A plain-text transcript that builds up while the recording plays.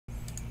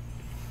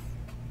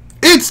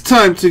It's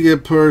time to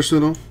get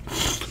personal.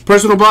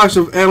 Personal box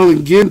of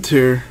Alan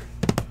Ginter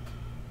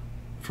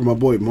for my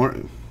boy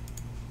Martin.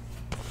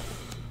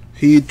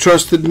 He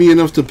trusted me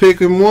enough to pick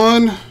him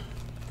one.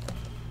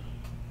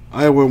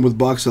 I went with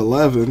box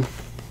 11.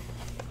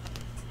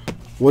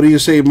 What do you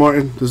say,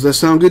 Martin? Does that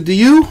sound good to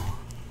you?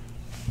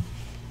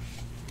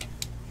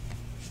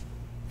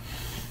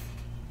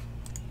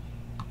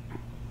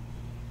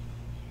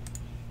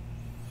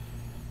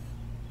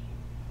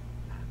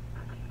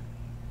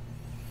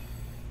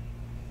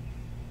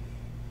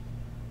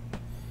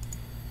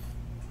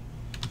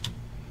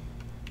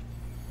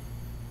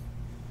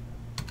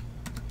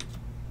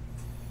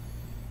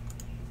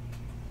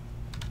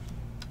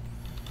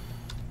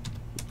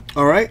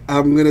 All right,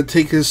 I'm gonna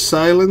take his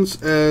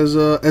silence as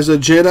a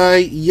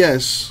Jedi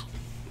yes.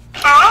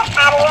 I'm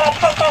gonna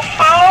take his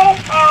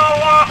silence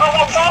as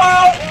a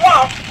Jedi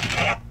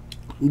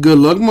yes. Good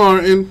luck,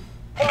 Martin.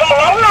 Good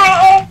luck,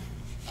 Martin.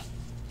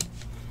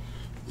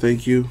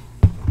 Thank you,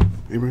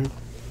 Abraham.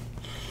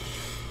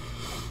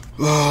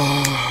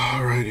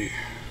 Alrighty.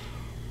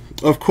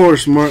 Of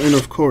course, Martin.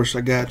 Of course,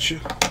 I got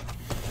you.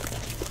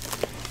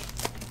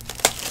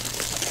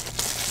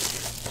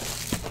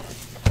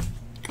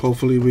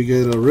 Hopefully we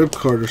get a rip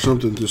card or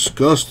something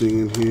disgusting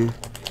in here.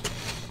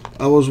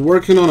 I was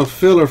working on a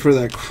filler for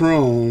that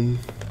chrome.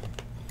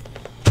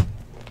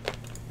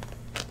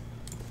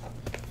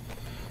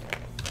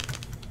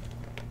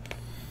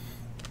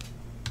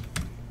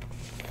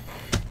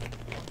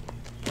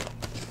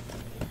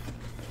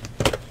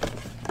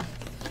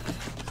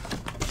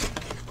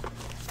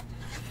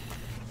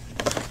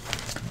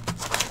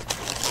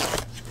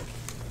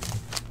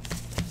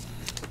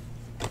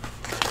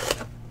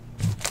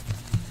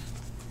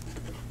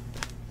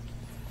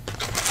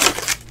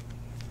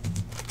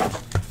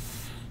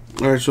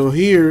 Alright, so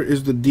here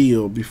is the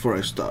deal before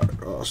I start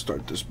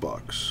this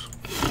box.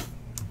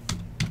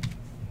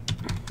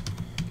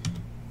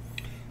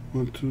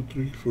 1, 2,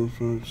 3, 4,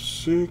 5,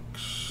 6.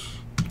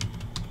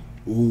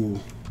 Ooh,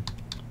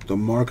 the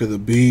mark of the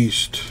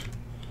beast.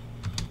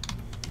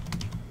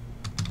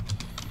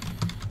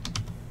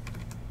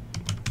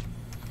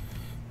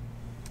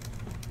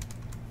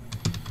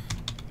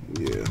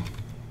 Yeah.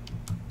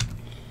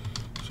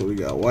 So we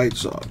got White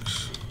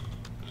Sox,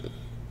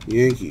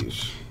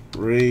 Yankees,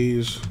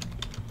 Rays,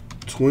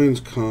 Twins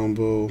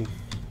combo,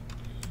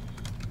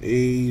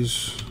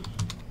 A's,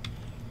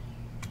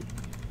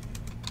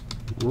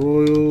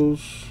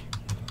 Royals,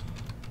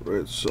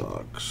 Red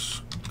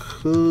Sox,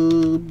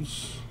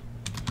 Cubs,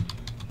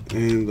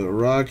 and the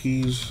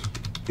Rockies,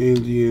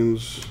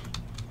 Indians,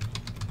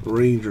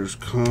 Rangers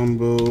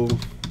combo,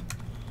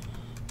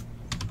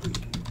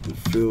 the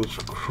Phil's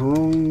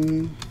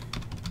Chrome,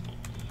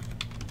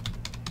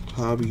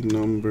 hobby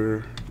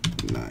number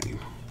 9.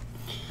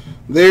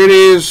 There it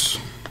is.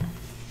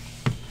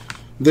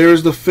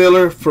 There's the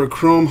filler for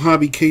Chrome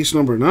Hobby case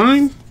number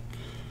 9.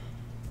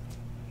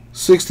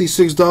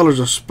 $66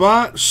 a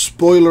spot.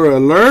 Spoiler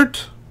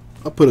alert.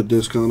 I'll put a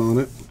discount on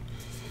it.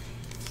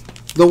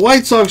 The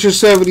White Sox are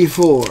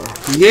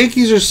 $74. The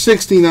Yankees are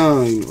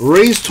 $69.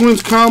 Rays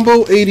Twins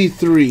combo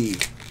 83.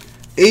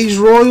 A's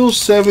Royals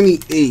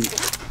 78.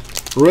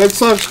 Red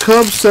Sox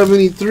Cubs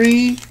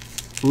 73.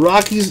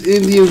 Rockies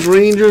Indians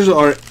Rangers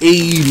are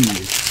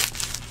 80.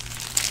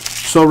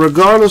 So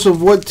regardless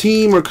of what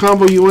team or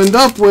combo you end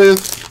up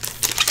with,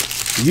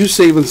 you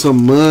saving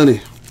some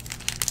money.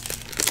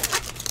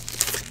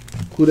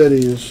 Who that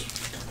is?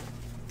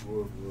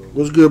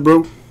 What's good,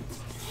 bro?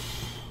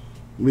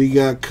 We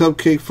got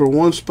Cupcake for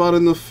 1 spot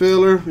in the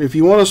filler. If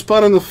you want a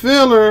spot in the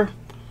filler,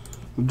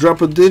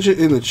 drop a digit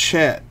in the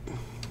chat.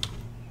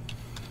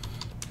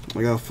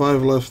 I got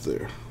 5 left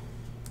there.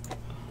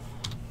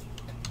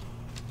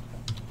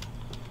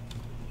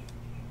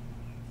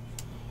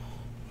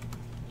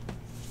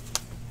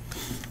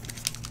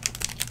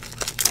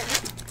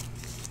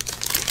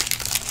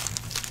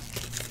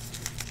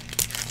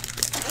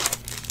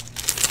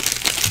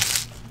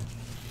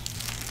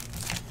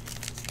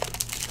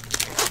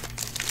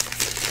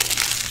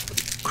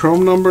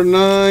 Chrome number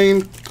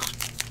 9,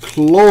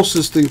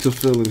 closest thing to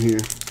fill in here.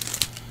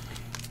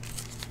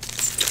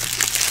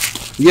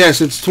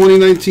 Yes, it's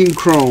 2019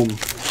 Chrome.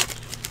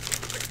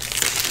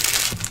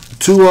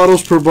 2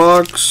 autos per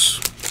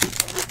box.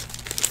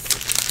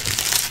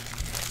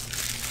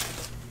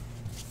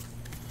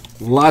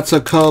 Lots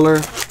of color.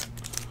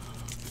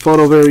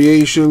 Photo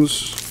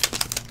variations.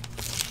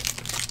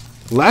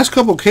 Last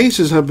couple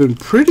cases have been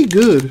pretty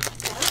good.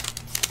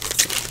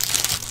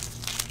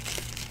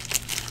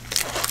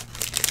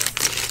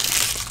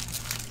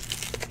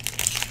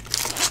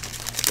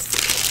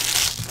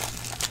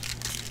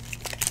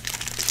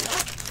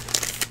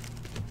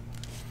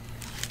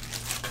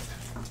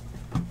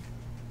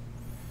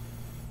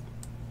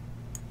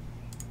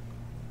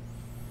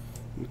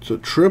 It's a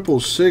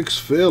 666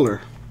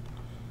 filler.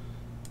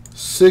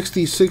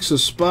 66 a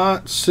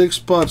spot, 6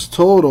 spots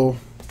total.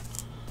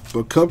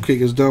 But Cupcake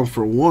is down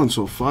for 1,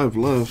 so 5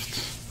 left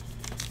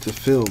to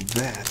fill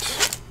that.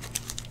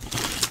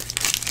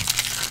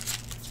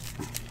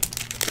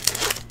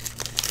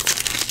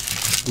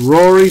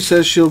 Rory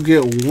says she'll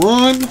get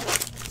 1.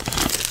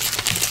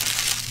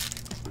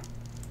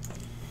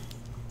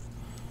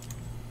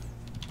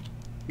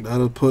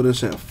 That'll put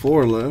us at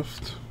 4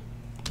 left.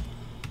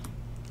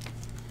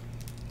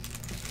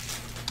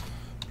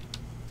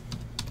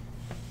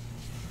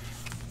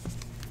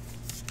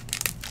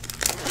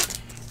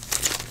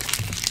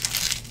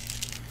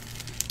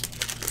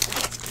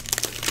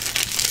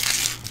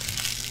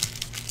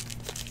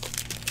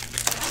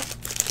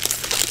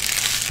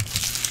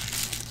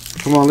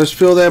 Come on, let's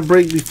fill that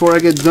break before I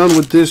get done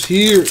with this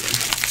here.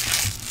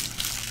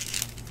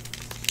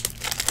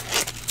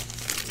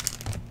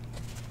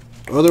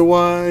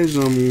 Otherwise,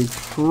 I'm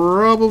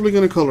probably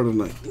going to color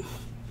tonight.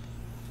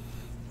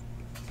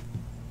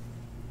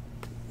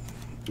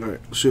 Alright,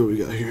 let's see what we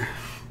got here.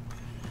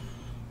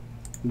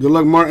 Good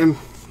luck, Martin.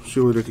 See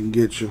what I can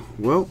get you.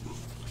 Well,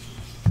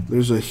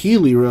 there's a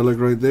Healy relic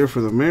right there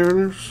for the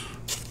Mariners.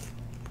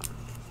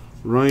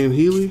 Ryan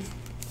Healy.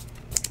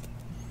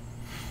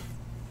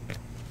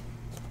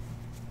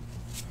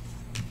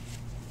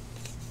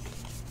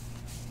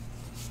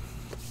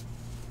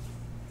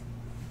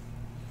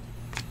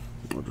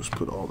 I'll just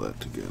put all that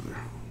together.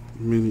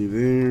 Mini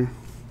there.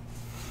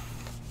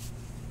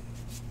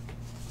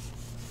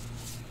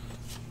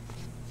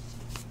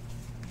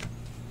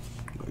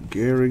 A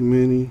Gehrig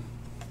mini.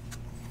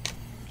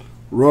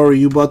 Rory,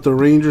 you bought the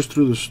Rangers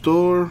through the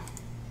store.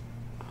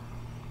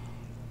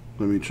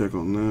 Let me check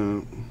on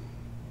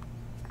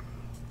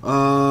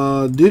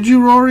that. Did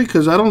you, Rory?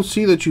 Because I don't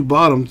see that you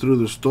bought them through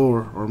the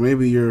store. Or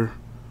maybe you're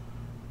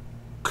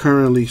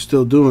currently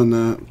still doing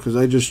that. Because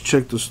I just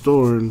checked the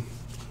store and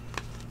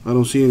I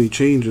don't see any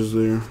changes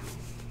there.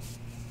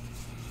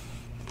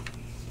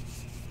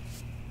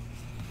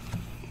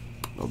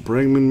 A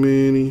Bregman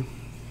mini.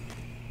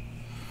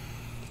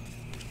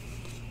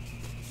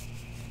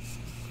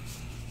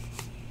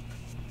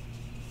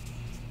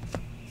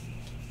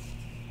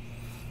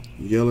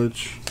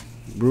 Yelich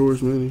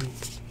Brewers mini.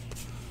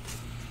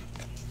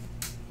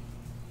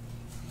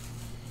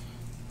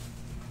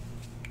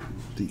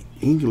 The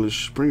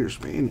English Springer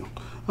Spaniel.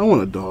 I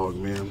want a dog,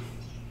 man.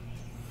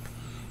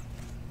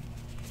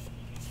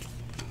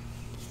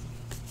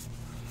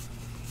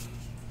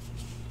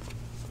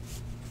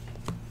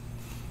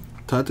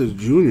 Tatis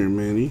Jr.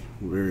 mini,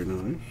 very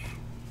nice.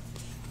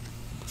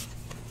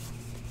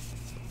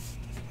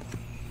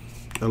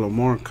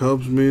 Elomar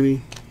Cubs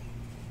mini.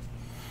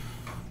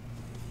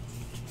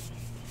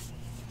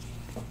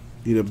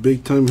 Need a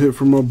big time hit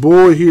from my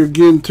boy here,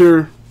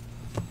 Ginter.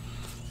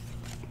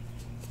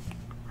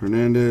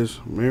 Hernandez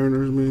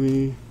Mariners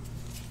mini.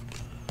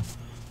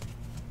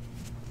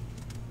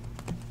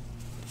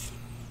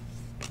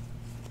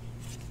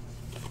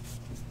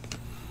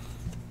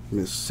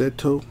 Miss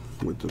Seto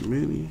with the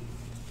mini.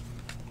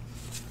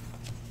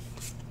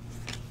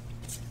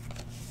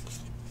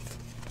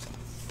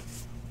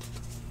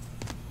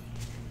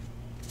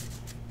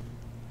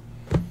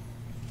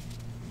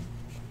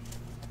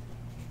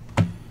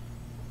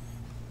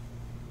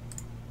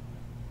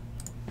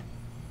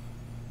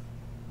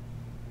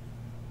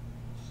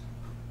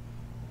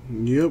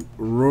 Yep,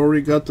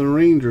 Rory got the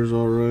Rangers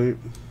all right.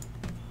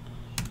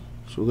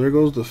 So there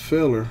goes the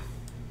filler.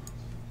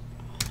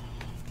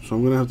 So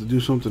I'm going to have to do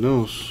something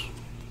else.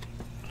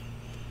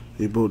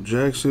 A Bo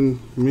Jackson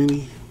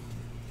mini.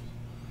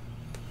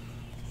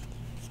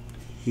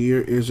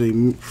 Here is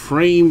a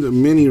framed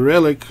mini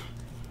relic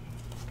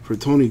for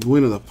Tony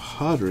Gwynn of the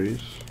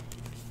Padres.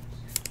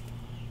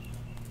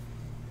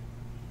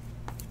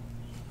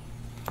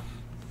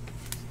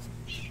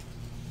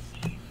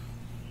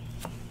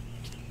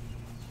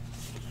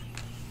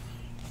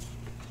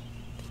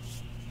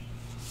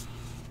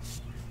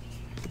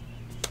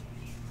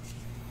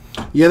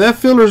 Yeah, that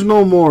filler's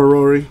no more,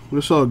 Rory.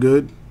 It's all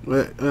good.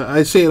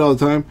 I say it all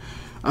the time.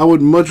 I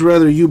would much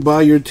rather you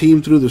buy your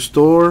team through the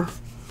store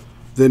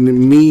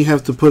than me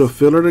have to put a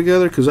filler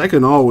together, because I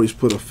can always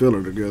put a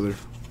filler together.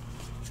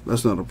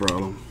 That's not a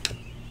problem.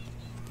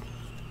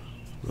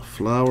 The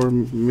Flower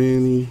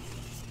mini.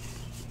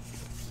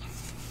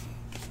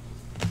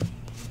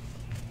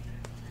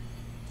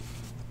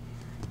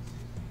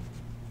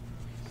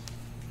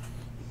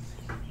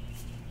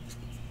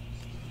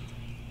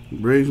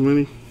 Braves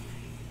mini.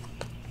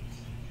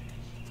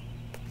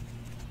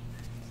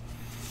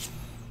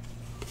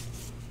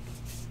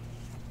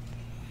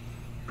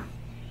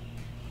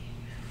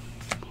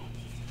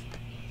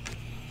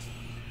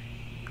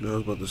 I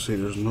was about to say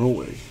there's no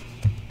way.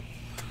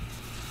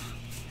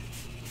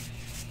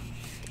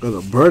 Oh,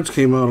 the birds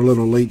came out a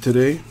little late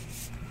today.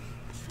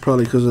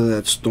 Probably because of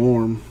that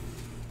storm.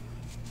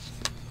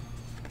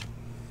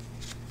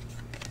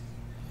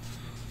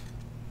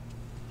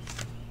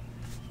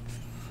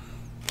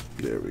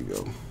 There we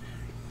go.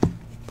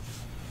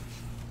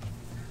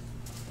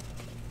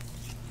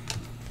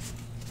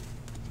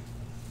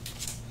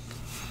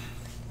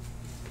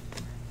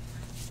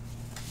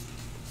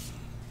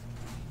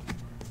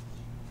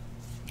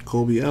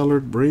 Colby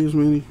Allard, Braves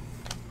mini.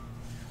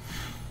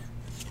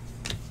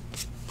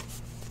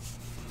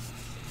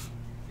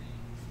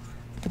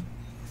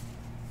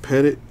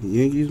 Pettit,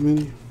 Yankees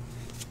mini.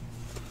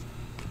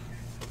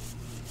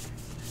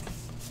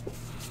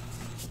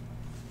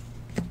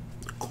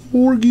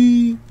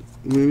 Corgi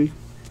mini.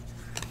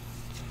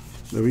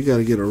 Now we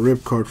gotta get a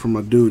rip card from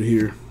my dude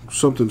here.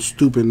 Something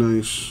stupid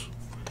nice.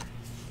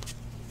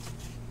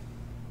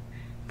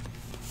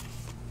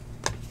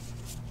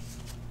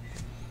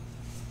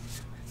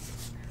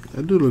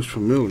 That dude looks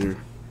familiar.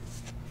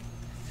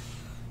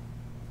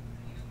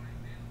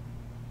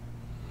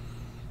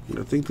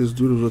 I think this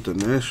dude was with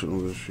the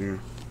Nationals this year.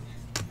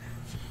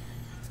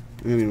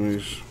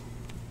 Anyways,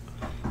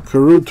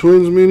 Carew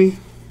Twins mini.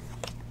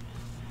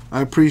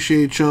 I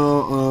appreciate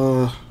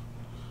y'all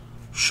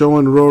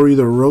showing Rory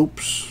the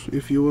ropes,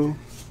 if you will.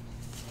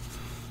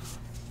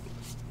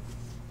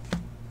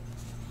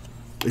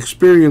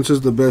 Experience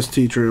is the best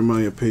teacher, in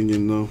my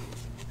opinion, though.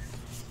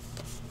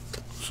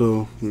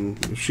 So,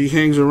 if she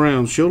hangs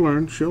around, she'll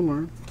learn. She'll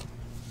learn.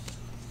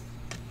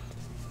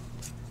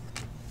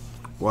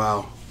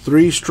 Wow.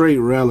 3 straight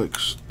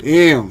relics.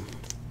 Damn.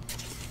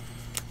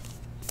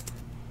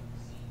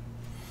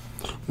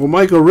 Well,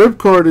 Mike, a rip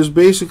card is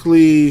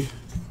basically...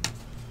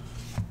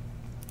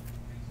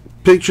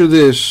 Picture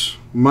this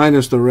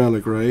minus the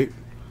relic, right?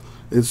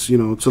 It's, you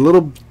know, it's a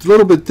little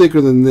bit thicker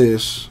than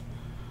this.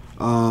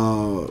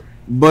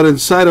 But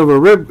inside of a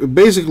rip,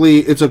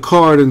 basically, it's a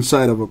card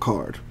inside of a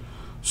card.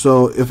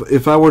 So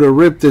if I were to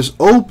rip this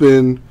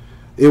open,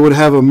 it would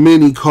have a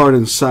mini card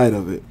inside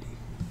of it.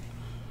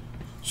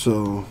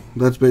 So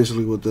that's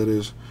basically what that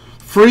is.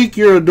 Freak,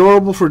 you're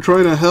adorable for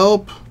trying to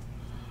help,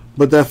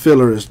 but that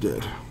filler is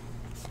dead.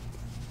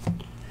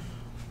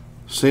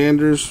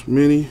 Sanders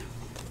mini.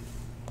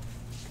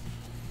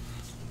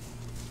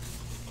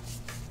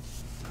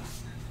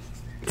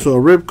 So a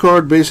rip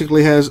card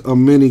basically has a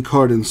mini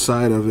card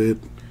inside of it.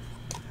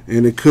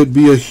 And it could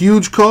be a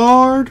huge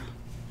card,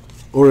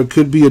 or it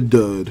could be a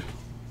dud.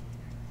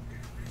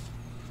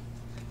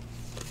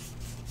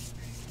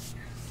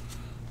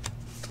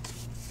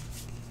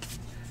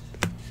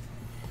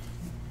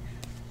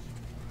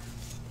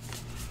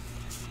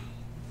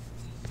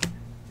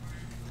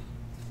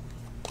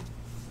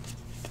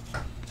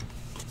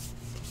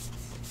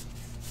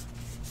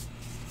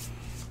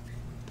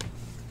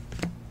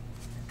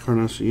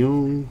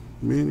 Carnacion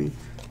mini.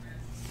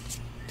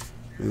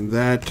 And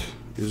that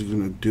is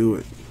going to do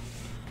it.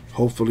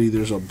 Hopefully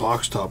there's a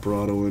box top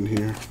auto in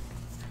here.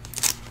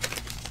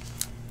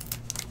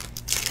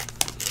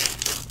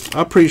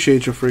 I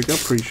appreciate you, Freak. I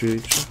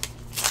appreciate you.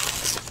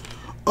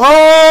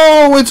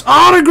 Oh, it's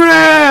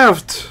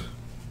autographed!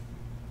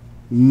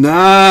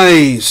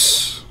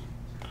 Nice.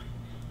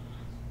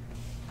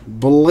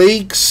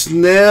 Blake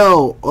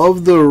Snell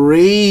of the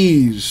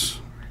Rays.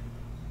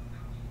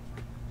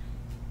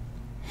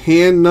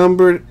 Hand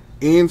numbered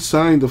and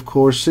signed, of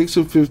course. 6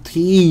 of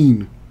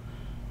 15.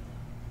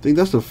 I think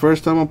that's the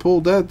first time I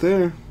pulled that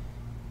there.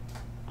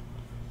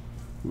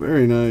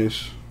 Very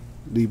nice.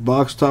 The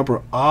box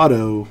topper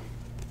auto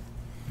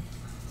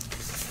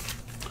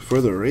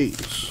for the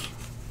Rays.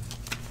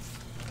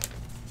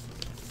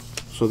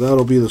 So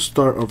that'll be the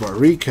start of our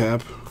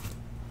recap.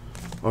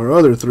 Our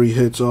other 3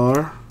 hits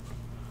are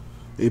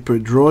a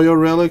Pedroia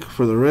relic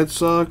for the Red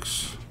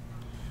Sox,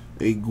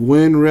 a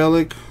Gwynn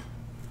relic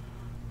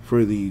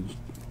for the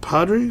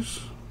Padres,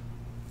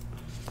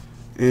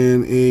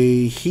 and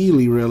a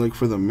Healy relic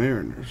for the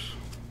Mariners.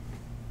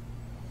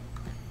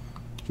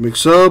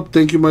 Mix up.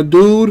 Thank you, my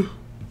dude.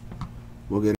 We'll get